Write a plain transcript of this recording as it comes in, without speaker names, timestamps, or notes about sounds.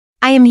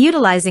I am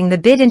utilizing the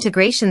Bit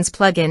Integrations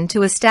plugin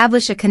to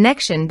establish a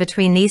connection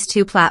between these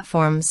two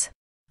platforms.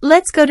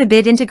 Let's go to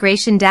Bit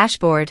Integration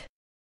Dashboard.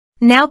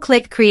 Now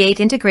click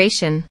Create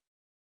Integration.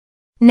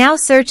 Now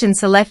search and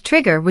select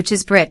Trigger, which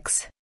is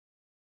bricks.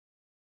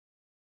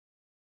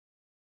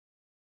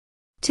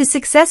 To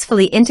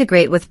successfully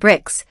integrate with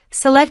bricks,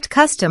 select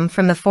Custom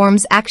from the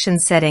Form's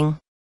Actions setting.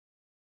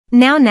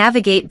 Now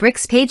navigate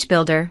Bricks Page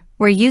Builder,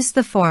 where use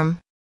the form.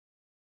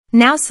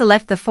 Now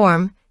select the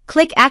form,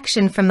 click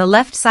Action from the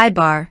left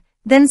sidebar,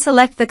 then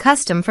select the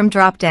Custom from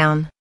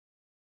drop-down.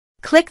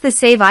 Click the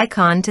Save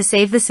icon to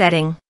save the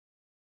setting.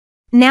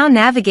 Now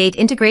navigate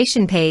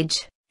Integration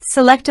Page.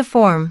 Select a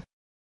form.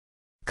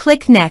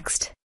 Click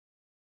Next.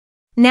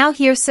 Now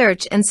here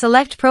search and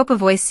select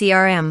Propovoice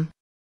CRM.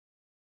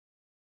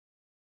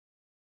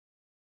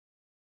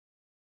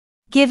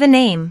 Give a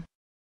name.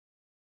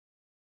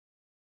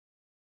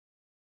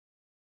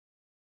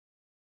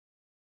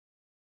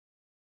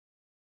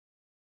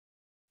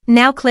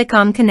 Now click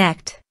on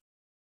Connect.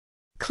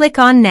 Click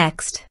on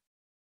Next.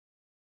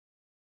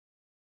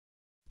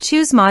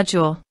 Choose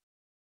Module.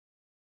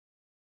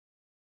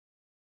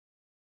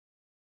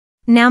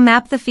 Now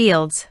map the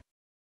fields.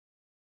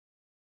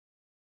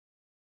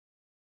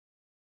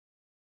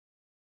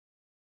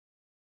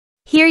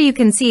 Here you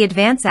can see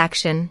Advance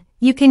Action.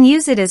 You can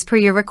use it as per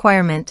your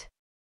requirement.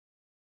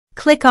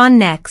 Click on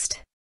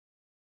Next.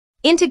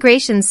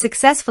 Integrations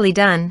successfully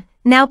done.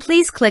 Now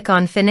please click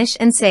on Finish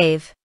and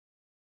Save.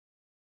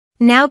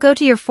 Now go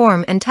to your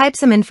form and type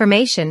some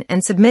information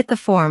and submit the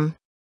form.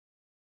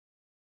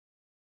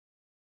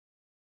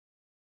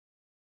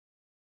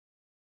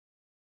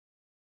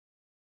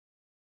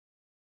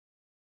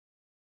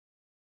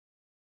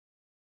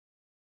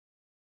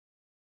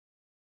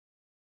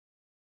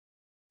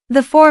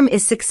 The form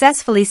is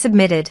successfully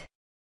submitted.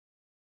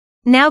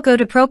 Now go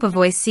to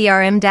Propovoice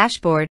CRM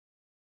dashboard.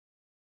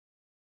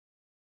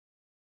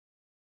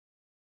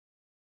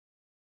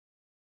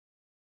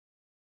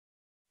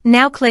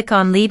 Now click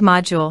on Lead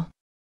module.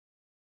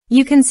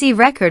 You can see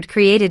record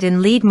created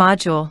in Lead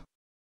module.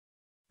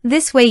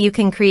 This way you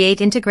can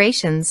create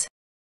integrations.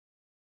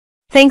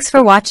 Thanks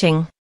for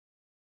watching.